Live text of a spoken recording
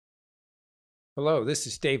Hello, this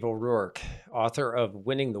is Dave O'Rourke, author of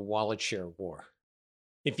Winning the Wallet Share War.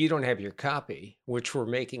 If you don't have your copy, which we're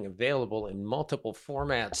making available in multiple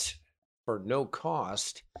formats for no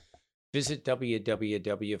cost, visit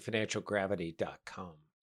www.financialgravity.com.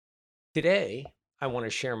 Today, I want to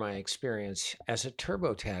share my experience as a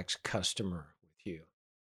TurboTax customer with you,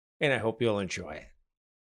 and I hope you'll enjoy it.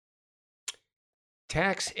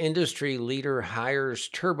 Tax industry leader hires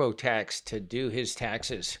TurboTax to do his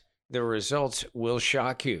taxes. The results will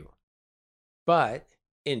shock you. But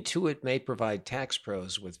Intuit may provide tax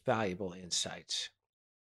pros with valuable insights.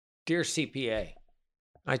 Dear CPA,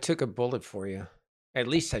 I took a bullet for you. At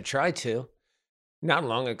least I tried to. Not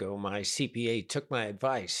long ago, my CPA took my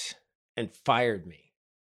advice and fired me.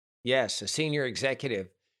 Yes, a senior executive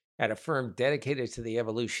at a firm dedicated to the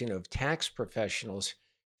evolution of tax professionals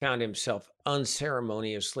found himself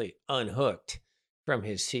unceremoniously unhooked from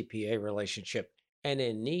his CPA relationship and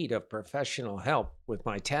in need of professional help with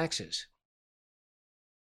my taxes.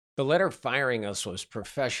 The letter firing us was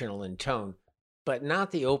professional in tone, but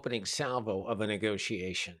not the opening salvo of a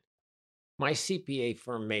negotiation. My CPA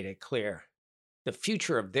firm made it clear the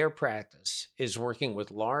future of their practice is working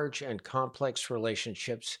with large and complex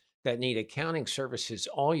relationships that need accounting services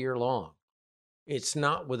all year long. It's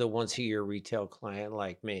not with a once a year retail client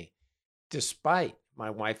like me, despite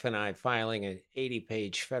my wife and I filing an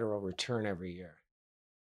 80-page federal return every year.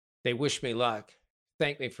 They wished me luck,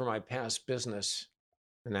 thanked me for my past business,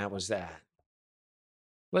 and that was that.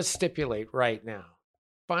 Let's stipulate right now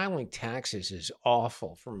filing taxes is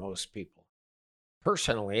awful for most people.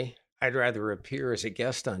 Personally, I'd rather appear as a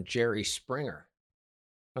guest on Jerry Springer.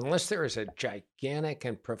 Unless there is a gigantic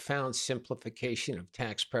and profound simplification of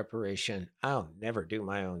tax preparation, I'll never do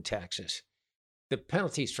my own taxes. The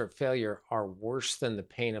penalties for failure are worse than the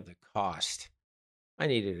pain of the cost. I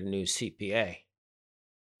needed a new CPA.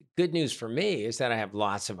 Good news for me is that I have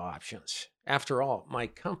lots of options. After all, my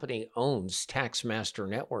company owns TaxMaster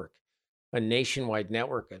Network, a nationwide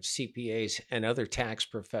network of CPAs and other tax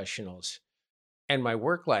professionals. And my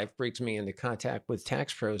work life brings me into contact with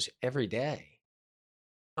tax pros every day.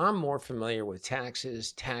 I'm more familiar with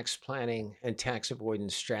taxes, tax planning, and tax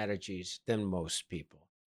avoidance strategies than most people.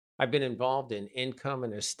 I've been involved in income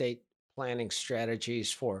and estate planning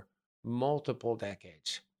strategies for multiple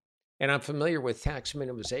decades. And I'm familiar with tax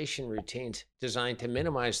minimization routines designed to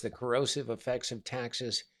minimize the corrosive effects of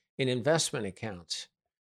taxes in investment accounts.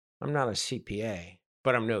 I'm not a CPA,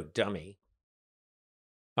 but I'm no dummy.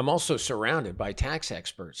 I'm also surrounded by tax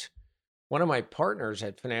experts. One of my partners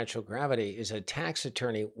at Financial Gravity is a tax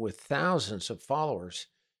attorney with thousands of followers,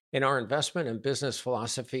 and our investment and business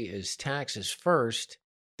philosophy is taxes first,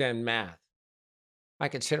 then math. I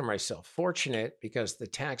consider myself fortunate because the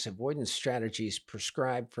tax avoidance strategies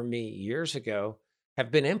prescribed for me years ago have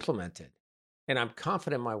been implemented. And I'm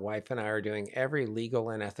confident my wife and I are doing every legal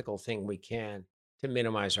and ethical thing we can to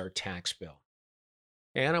minimize our tax bill.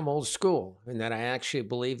 And I'm old school in that I actually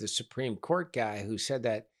believe the Supreme Court guy who said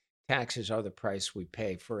that taxes are the price we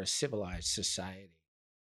pay for a civilized society.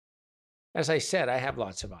 As I said, I have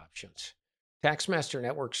lots of options. TaxMaster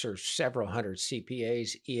Network serves several hundred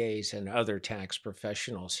CPAs, EAs, and other tax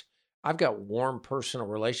professionals. I've got warm personal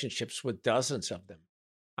relationships with dozens of them.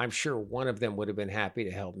 I'm sure one of them would have been happy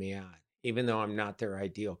to help me out, even though I'm not their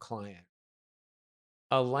ideal client.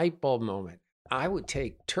 A light bulb moment. I would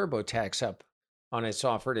take TurboTax up on its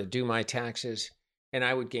offer to do my taxes, and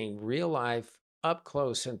I would gain real life, up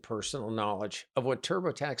close, and personal knowledge of what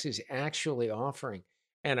TurboTax is actually offering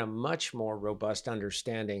and a much more robust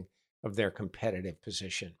understanding of their competitive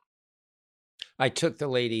position. I took the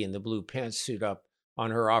lady in the blue pantsuit up on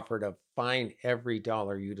her offer to find every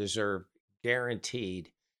dollar you deserve,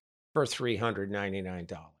 guaranteed, for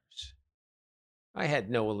 $399. I had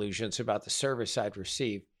no illusions about the service I'd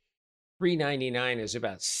receive. $399 is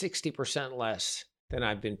about 60% less than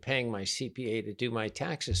I've been paying my CPA to do my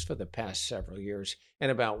taxes for the past several years, and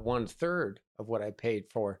about 1/3 of what I paid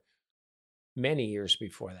for many years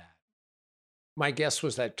before that. My guess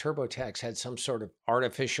was that TurboTax had some sort of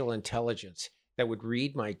artificial intelligence that would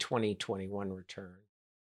read my 2021 return,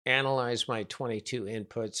 analyze my 22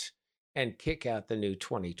 inputs, and kick out the new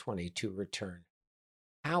 2022 return.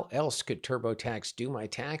 How else could TurboTax do my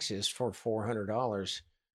taxes for $400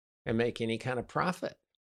 and make any kind of profit?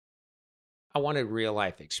 I wanted real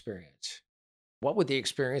life experience. What would the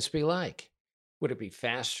experience be like? Would it be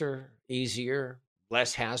faster, easier,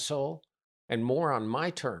 less hassle, and more on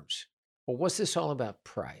my terms? Or was this all about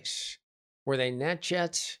price? Were they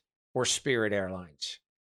NetJets or Spirit Airlines?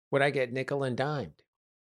 Would I get nickel and dimed?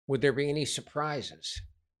 Would there be any surprises?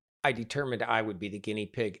 I determined I would be the guinea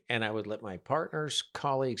pig and I would let my partners,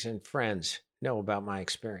 colleagues, and friends know about my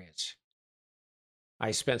experience.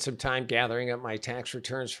 I spent some time gathering up my tax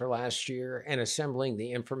returns for last year and assembling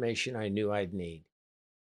the information I knew I'd need.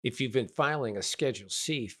 If you've been filing a Schedule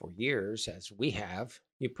C for years, as we have,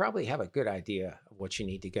 you probably have a good idea of what you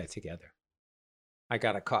need to get together. I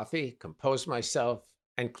got a coffee, composed myself,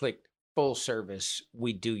 and clicked full service.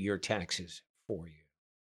 We do your taxes for you.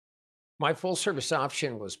 My full service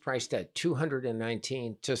option was priced at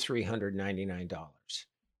 $219 to $399.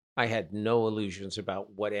 I had no illusions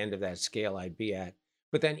about what end of that scale I'd be at,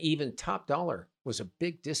 but then even top dollar was a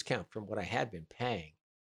big discount from what I had been paying.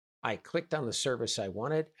 I clicked on the service I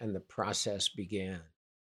wanted and the process began.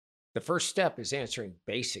 The first step is answering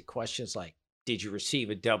basic questions like, did you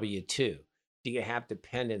receive a W-2? Do you have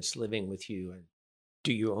dependents living with you? And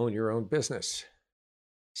do you own your own business?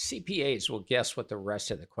 CPAs will guess what the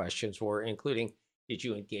rest of the questions were, including, did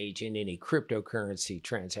you engage in any cryptocurrency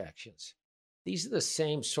transactions? These are the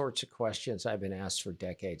same sorts of questions I've been asked for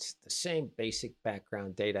decades, the same basic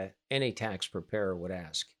background data any tax preparer would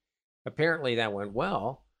ask. Apparently, that went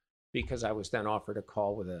well because I was then offered a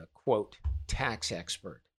call with a quote, tax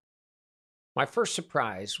expert. My first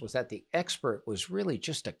surprise was that the expert was really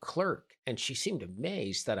just a clerk, and she seemed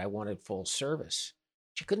amazed that I wanted full service.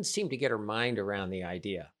 She couldn't seem to get her mind around the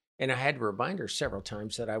idea, and I had to remind her several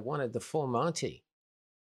times that I wanted the full Monty.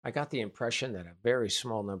 I got the impression that a very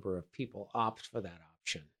small number of people opt for that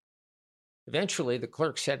option. Eventually, the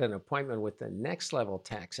clerk set an appointment with the next level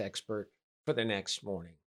tax expert for the next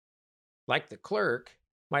morning. Like the clerk,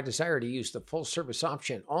 my desire to use the full service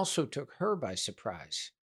option also took her by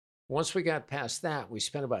surprise. Once we got past that, we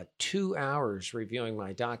spent about 2 hours reviewing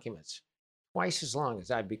my documents, twice as long as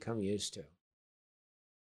I'd become used to.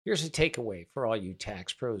 Here's a takeaway for all you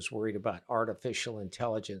tax pros worried about artificial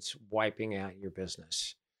intelligence wiping out your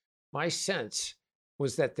business. My sense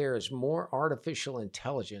was that there is more artificial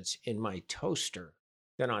intelligence in my toaster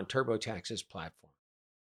than on TurboTax's platform.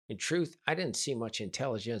 In truth, I didn't see much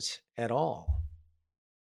intelligence at all.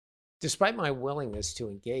 Despite my willingness to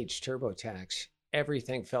engage TurboTax,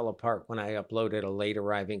 everything fell apart when I uploaded a late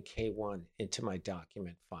arriving K1 into my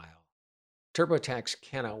document file. TurboTax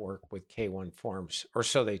cannot work with K1 forms, or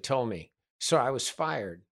so they told me. So I was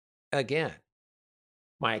fired again.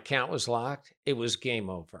 My account was locked. It was game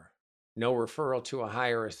over. No referral to a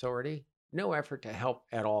higher authority. No effort to help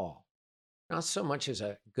at all. Not so much as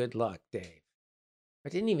a good luck, Dave. I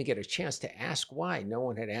didn't even get a chance to ask why no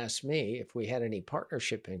one had asked me if we had any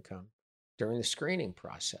partnership income during the screening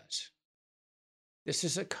process. This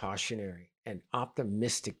is a cautionary and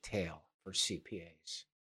optimistic tale for CPAs.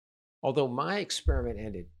 Although my experiment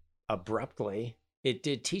ended abruptly, it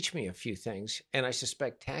did teach me a few things, and I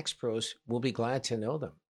suspect tax pros will be glad to know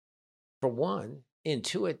them. For one,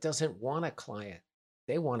 Intuit doesn't want a client,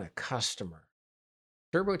 they want a customer.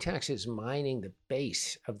 TurboTax is mining the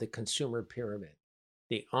base of the consumer pyramid.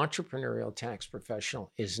 The entrepreneurial tax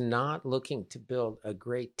professional is not looking to build a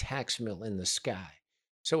great tax mill in the sky.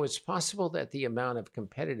 So it's possible that the amount of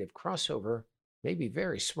competitive crossover may be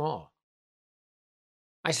very small.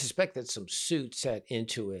 I suspect that some suits at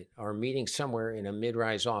Intuit are meeting somewhere in a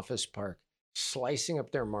mid-rise office park, slicing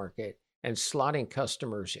up their market and slotting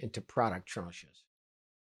customers into product tranches.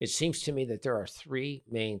 It seems to me that there are three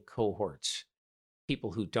main cohorts: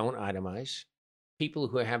 people who don't itemize, people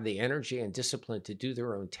who have the energy and discipline to do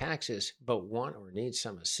their own taxes but want or need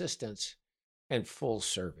some assistance, and full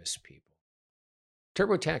service people.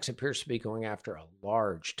 TurboTax appears to be going after a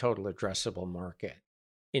large total addressable market.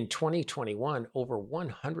 In 2021, over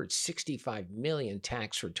 165 million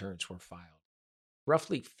tax returns were filed.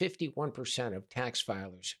 Roughly 51% of tax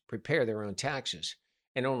filers prepare their own taxes,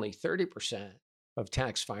 and only 30% of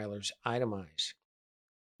tax filers itemize.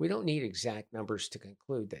 We don't need exact numbers to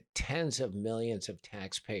conclude that tens of millions of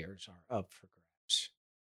taxpayers are up for grabs.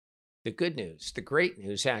 The good news, the great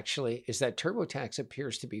news actually, is that TurboTax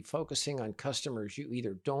appears to be focusing on customers you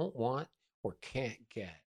either don't want or can't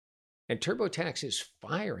get. And TurboTax is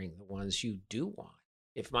firing the ones you do want,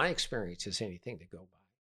 if my experience is anything to go by.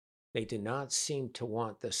 They do not seem to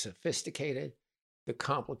want the sophisticated, the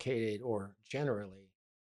complicated, or generally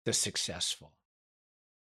the successful.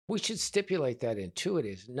 We should stipulate that Intuit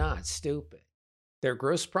is not stupid. Their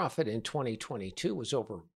gross profit in 2022 was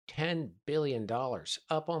over $10 billion,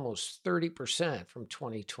 up almost 30% from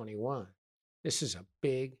 2021. This is a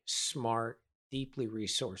big, smart, deeply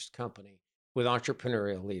resourced company with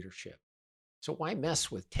entrepreneurial leadership. So why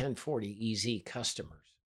mess with 1040 EZ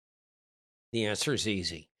customers? The answer is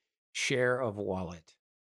easy: share of wallet.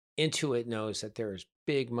 Intuit knows that there is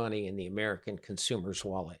big money in the American consumer's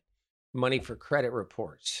wallet. Money for credit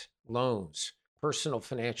reports, loans, personal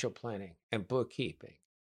financial planning, and bookkeeping.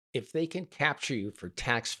 If they can capture you for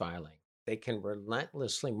tax filing, they can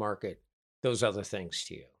relentlessly market those other things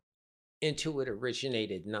to you. Intuit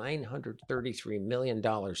originated $933 million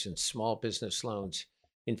in small business loans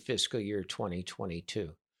in fiscal year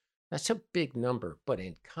 2022. That's a big number, but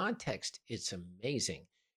in context, it's amazing.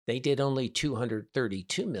 They did only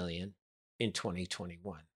 232 million in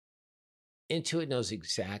 2021. Intuit knows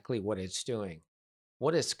exactly what it's doing,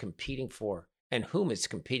 what it's competing for, and whom it's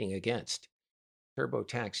competing against.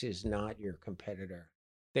 TurboTax is not your competitor.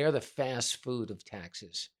 They are the fast food of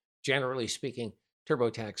taxes. Generally speaking,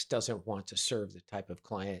 TurboTax doesn't want to serve the type of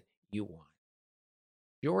client you want.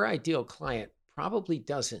 Your ideal client probably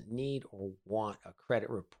doesn't need or want a credit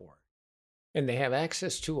report, and they have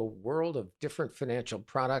access to a world of different financial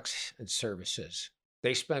products and services.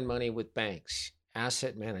 They spend money with banks,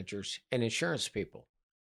 asset managers, and insurance people.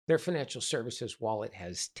 Their financial services wallet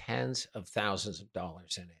has tens of thousands of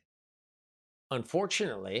dollars in it.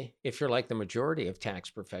 Unfortunately, if you're like the majority of tax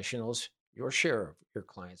professionals, your share of your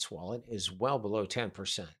client's wallet is well below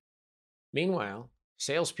 10%. Meanwhile,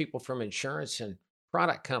 salespeople from insurance and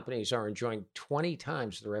product companies are enjoying 20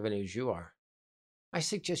 times the revenues you are. I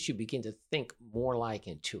suggest you begin to think more like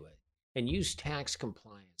Intuit and use tax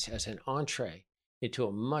compliance as an entree into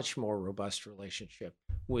a much more robust relationship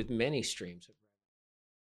with many streams of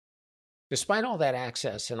revenue. Despite all that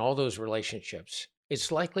access and all those relationships,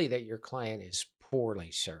 it's likely that your client is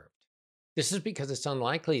poorly served. This is because it's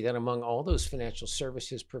unlikely that among all those financial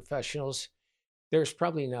services professionals, there's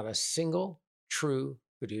probably not a single true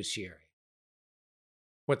fiduciary.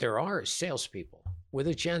 What there are is salespeople with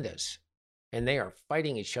agendas, and they are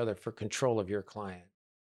fighting each other for control of your client.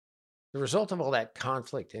 The result of all that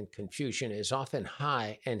conflict and confusion is often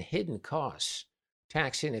high and hidden costs,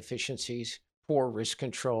 tax inefficiencies, poor risk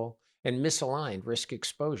control, and misaligned risk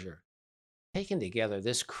exposure. Taken together,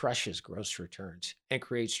 this crushes gross returns and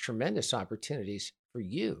creates tremendous opportunities for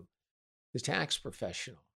you, the tax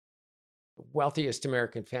professional. The wealthiest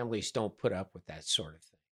American families don't put up with that sort of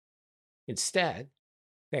thing. Instead,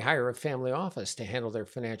 they hire a family office to handle their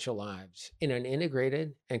financial lives in an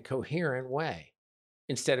integrated and coherent way.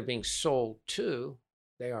 Instead of being sold to,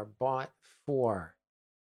 they are bought for.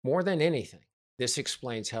 More than anything, this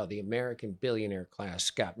explains how the American billionaire class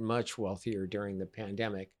got much wealthier during the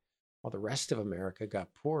pandemic, while the rest of America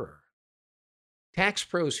got poorer. Tax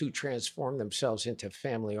pros who transform themselves into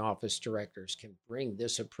family office directors can bring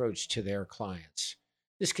this approach to their clients.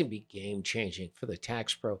 This can be game changing for the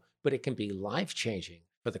tax pro, but it can be life changing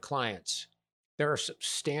for the clients. There are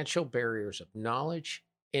substantial barriers of knowledge,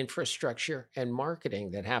 infrastructure, and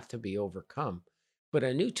marketing that have to be overcome. But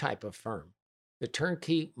a new type of firm, the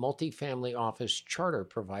turnkey multifamily office charter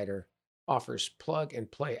provider, offers plug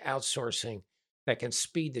and play outsourcing that can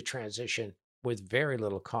speed the transition with very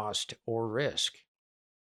little cost or risk.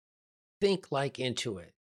 Think like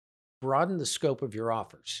Intuit. Broaden the scope of your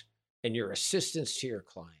offers and your assistance to your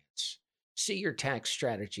clients. See your tax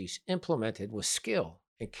strategies implemented with skill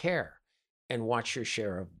and care, and watch your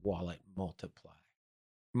share of wallet multiply.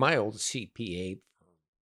 My old CPA firm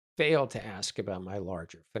failed to ask about my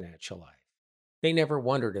larger financial life. They never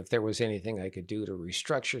wondered if there was anything I could do to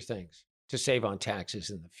restructure things to save on taxes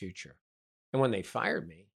in the future. And when they fired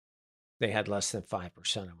me, they had less than 5%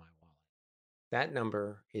 of my wallet. That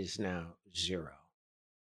number is now zero.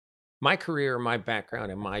 My career, my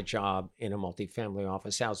background, and my job in a multifamily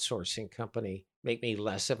office outsourcing company make me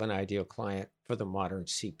less of an ideal client for the modern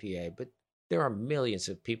CPA, but there are millions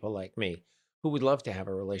of people like me who would love to have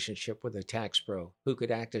a relationship with a tax pro who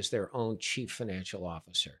could act as their own chief financial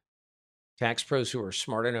officer. Tax pros who are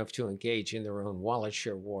smart enough to engage in their own wallet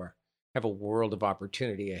share war have a world of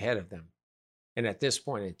opportunity ahead of them. And at this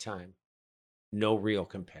point in time, no real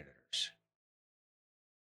competitors.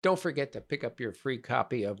 Don't forget to pick up your free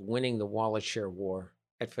copy of Winning the Wallet Share War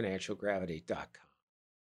at financialgravity.com.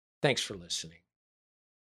 Thanks for listening.